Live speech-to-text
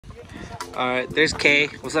Alright, there's Kay.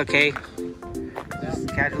 What's up, Kay? Just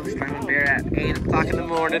casually strangling beer at 8 o'clock in the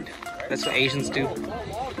morning. That's what Asians do.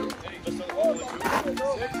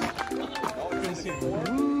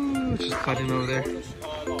 Ooh, just cutting over there.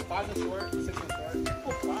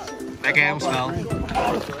 That guy almost fell.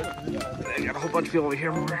 They got a whole bunch of people over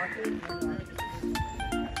here more.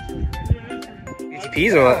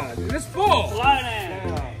 ATPs or what? It's full!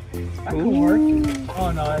 That could work.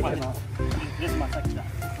 Oh no, I cannot. This is my second shot.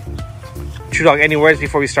 True Dog, any words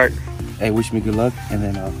before we start? Hey, wish me good luck, and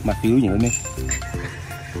then my feel, you know what I mean?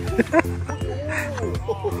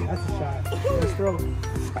 That's a shot. Let's throw.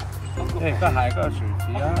 Hey, go high, go shoot.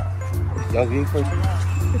 Y'all getting first.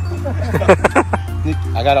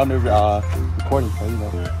 I got on the recording, so you know.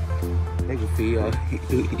 Hey, good feel.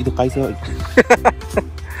 Ito kayo.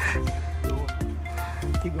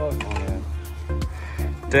 Keep going.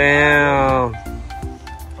 Damn.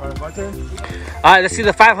 Alright, my turn. Alright, let's see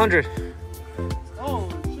the 500. Oh,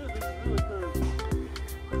 shit, this is really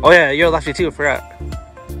good. Oh, yeah, you're a lefty too, I forgot.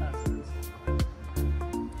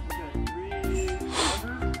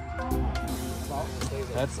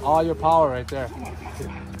 That's all your power right there.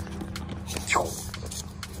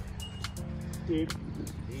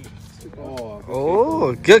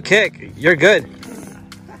 Oh, good kick. You're good.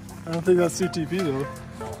 I don't think that's CTP though.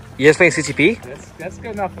 You guys playing CTP? That's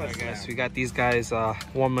good enough for us. Alright, guys, we got these guys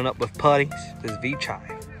warming up with putting. This is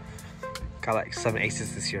V-Chai. Got like 7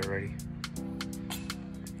 aces this year already.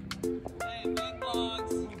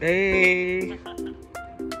 Hey. It's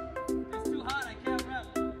too hot, I can't rep.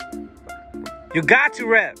 You got to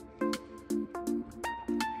rep.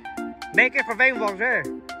 Make it for Vane Vlogs there.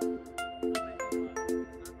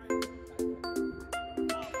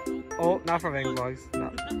 Oh, not for Vane Vlogs.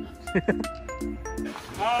 No.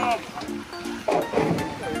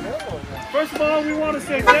 First of all, we want to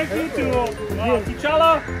say thank you to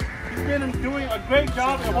Tuchala. He's been doing a great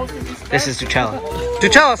job in hosting these events. This is Tuchala.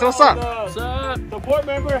 Tuchala, so what's up? The board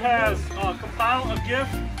member has compiled a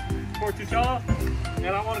gift for Tuchala,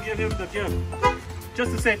 and I want to give him the gift.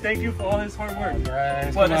 Just to say thank you for all his hard work.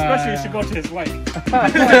 Right, but especially it should go to his wife.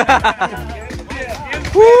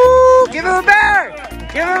 Woo! Give him a bear!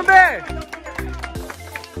 Give him a bear!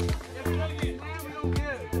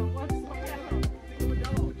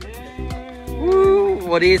 Woo!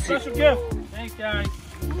 What is it? Special gift. Thanks, guys.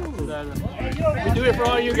 We do it for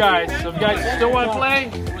all you guys. So if you guys still want to play,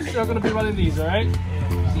 we're still going to be running these, all right?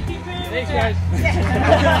 Thanks, guys.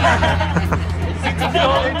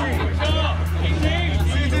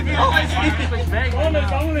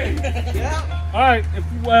 All right.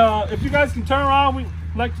 If you guys can turn around, we'd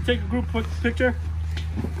like to take a group picture.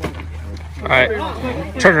 All right.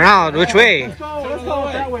 Turn around. Which way? Let's go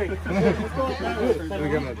that way.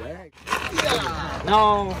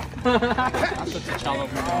 No.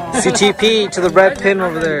 CTP to the red pin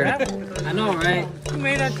over there. I know, right? Who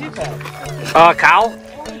made that teapot? Cow?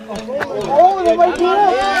 Oh, that might be it.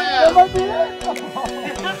 That might be it.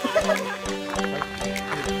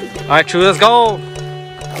 All right, True, let's go.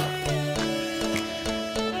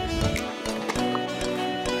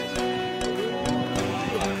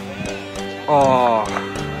 Oh.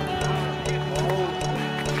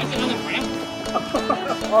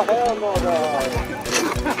 Oh, hell no, no.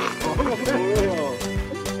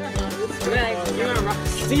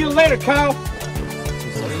 See you later, Kyle.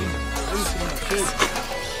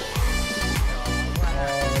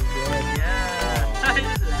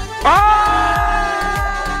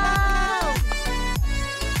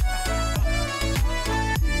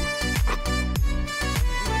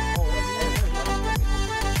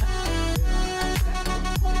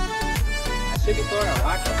 Should be throwing a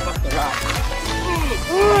rock to fuck the rock.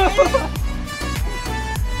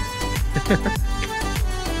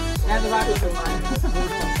 And the rock was in mine.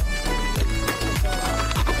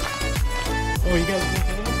 Oh, you guys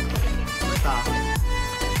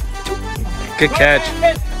Good catch.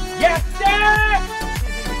 Yes, sir!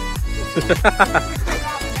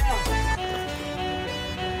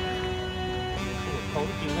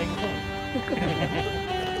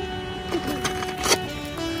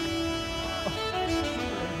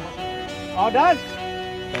 All done?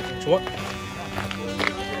 That's what?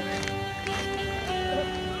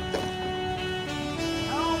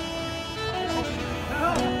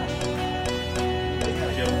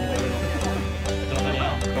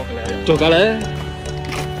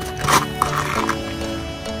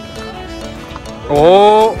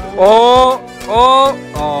 Oh, oh, oh,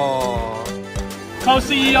 oh.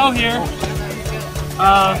 Co-CEO here.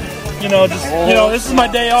 You know, this is my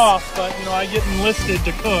day off, but you know, I get enlisted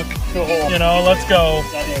to cook. You know, let's go.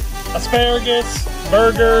 Asparagus,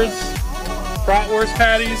 burgers, bratwurst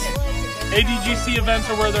patties. ADGC events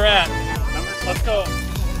are where they're at. Let's go.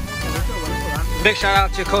 Big shout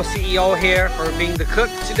out to co-CEO here for being the cook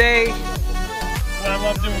today. That's what I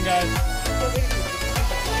love doing, guys.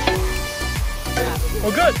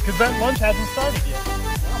 Well, good, because that lunch hasn't started yet.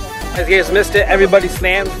 As you guys missed it, everybody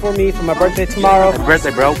slammed for me for my birthday tomorrow. Happy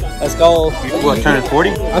birthday, bro. Let's go. What, turning 40?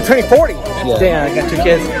 I'm turning 40. Yeah. Damn, I got 2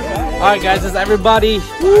 kids. All right, guys, this is everybody.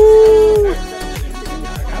 Woo! All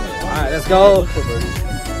right, let's go.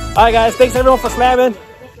 All right, guys, thanks everyone for slamming.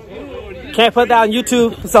 Can't put that on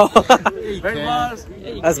YouTube, so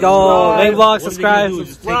let's go. Main vlog, subscribe.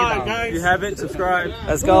 If you haven't, subscribe.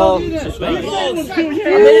 Let's go. Hit the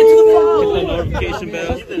notification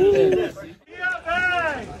bell.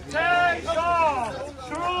 Bang! Tag song!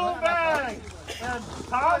 True bang! And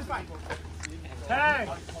Tom? Tag!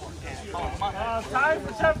 Time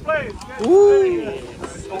for 10th place. Woo.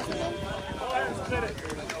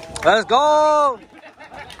 Let's go.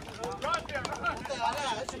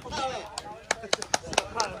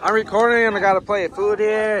 I'm recording and I gotta play food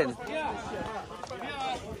here. And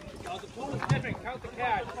Count the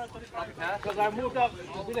cash. Because I moved up.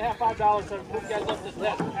 I didn't have $5, so I moved guys up to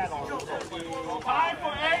that. Time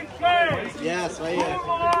for 8th place. Yes, right here.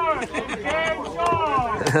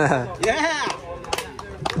 Yeah.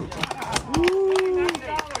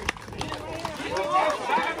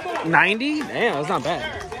 90? Damn, that's not bad.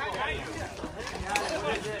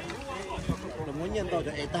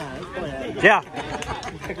 Yeah.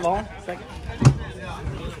 Take long. Second.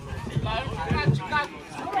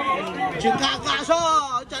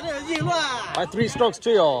 By 3 strokes to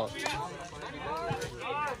y'all.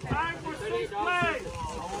 Time for 6th place.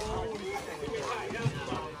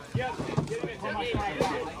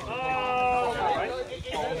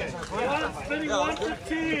 Spinning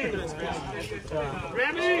 115.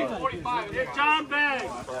 Remy, it's John Bang.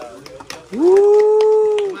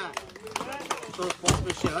 Woo!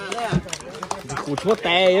 Củ chua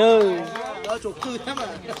tè ơi.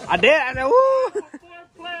 I did, woo! 4th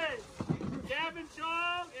place. Gavin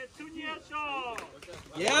Shaw and Tunya Shaw.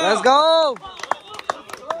 Yeah. Let's go!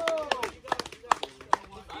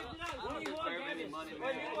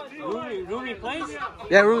 Ruby place?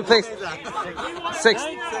 Yeah, Ruby place. 6.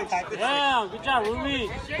 Yeah, good job, Ruby.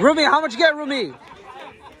 Ruby, how much you get, Ruby?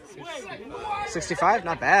 65?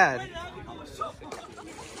 Not bad.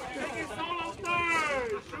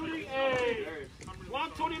 Shooting a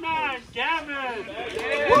 129, Gavin.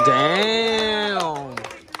 Damn.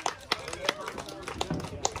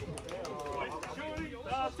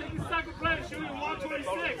 Taking 2nd place, shooting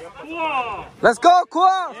 126. Whoa. Let's go,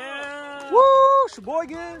 Kwa! Yeah. Woo!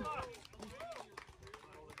 Sheboygan!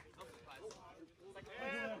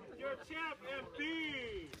 And your champ, MB,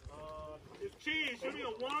 is Cheese, shooting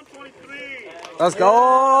a 123. Let's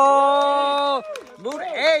go! Move to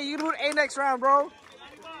A. You do A next round, bro.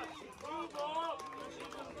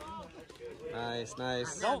 Nice,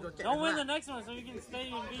 nice. Don't win the next one so you can stay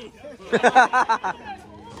in B.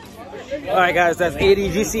 Alright, guys, that's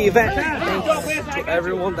ADGC event. Thanks to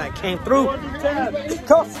everyone that came through.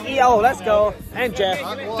 Co-CEO, let's go. And Jeff.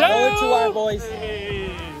 Only 2 our boys.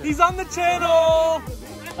 He's on the channel.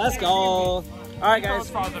 Let's go. Alright, He goes guys.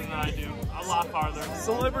 farther than I do. A lot farther.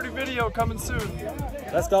 Celebrity video coming soon.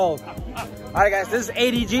 Let's go. Alright, guys, this is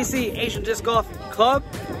ADGC, Asian Disc Golf Club.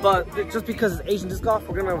 But just because it's Asian Disc Golf,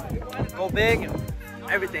 we're going to go big and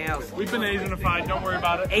everything else. We've been Asianified, don't worry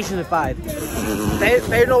about it. Asianified.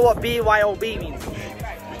 They know what BYOB means.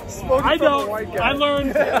 I don't. I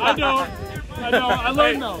learned. I don't. I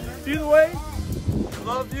learned though. Either way,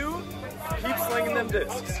 love you. Keep slinging them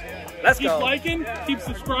discs. Let's Keep go. liking, keep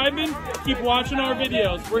subscribing, keep watching our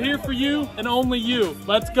videos. We're here for you and only you.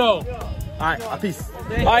 Let's go. Alright, peace.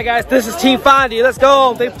 Alright, guys, this is Team Fondy. Let's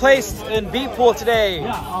go. They placed in B pool today.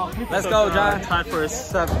 Let's go, John. Time for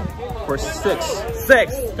 7. For 6.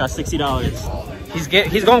 6. Got $60.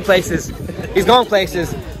 He's going places. He's going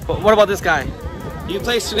places. But what about this guy? You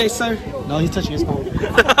placed today, sir? No, he's touching his phone. Place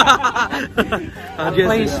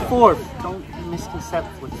 4th. Don't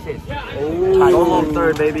misconcept with 5th. Solo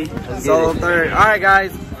 3rd, baby. Solo 3rd. Alright,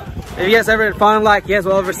 guys. If you guys ever had fun, like, you guys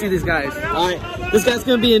will ever see these guys. Alright. This guy's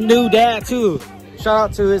gonna be a new dad, too. Shout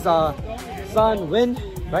out to his son, Win.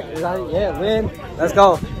 Right? Yeah, Win. Let's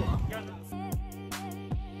go.